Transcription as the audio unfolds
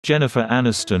Jennifer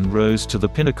Aniston rose to the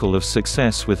pinnacle of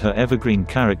success with her evergreen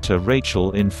character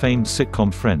Rachel in famed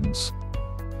sitcom Friends.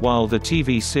 While the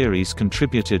TV series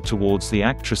contributed towards the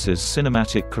actress's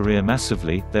cinematic career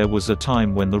massively, there was a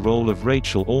time when the role of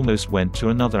Rachel almost went to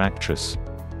another actress.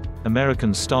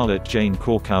 American starlet Jane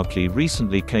Krawkowki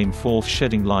recently came forth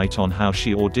shedding light on how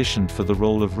she auditioned for the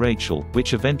role of Rachel,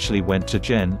 which eventually went to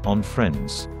Jen, on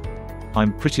Friends.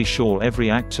 "I'm pretty sure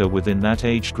every actor within that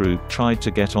age group tried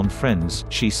to get on Friends,"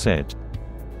 she said.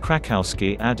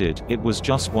 Krakowski added, "It was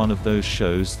just one of those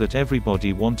shows that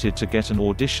everybody wanted to get an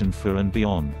audition for and be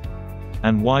on.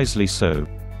 And wisely so.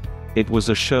 It was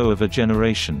a show of a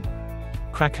generation."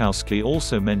 Krakowski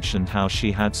also mentioned how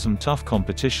she had some tough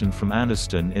competition from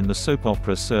Aniston in the soap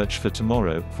opera Search for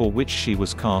Tomorrow, for which she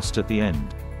was cast at the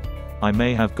end. "I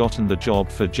may have gotten the job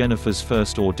for Jennifer's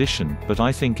first audition, but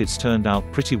I think it's turned out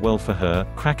pretty well for her,"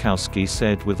 Krakowski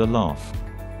said with a laugh.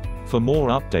 For more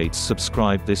updates,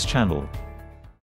 subscribe this channel.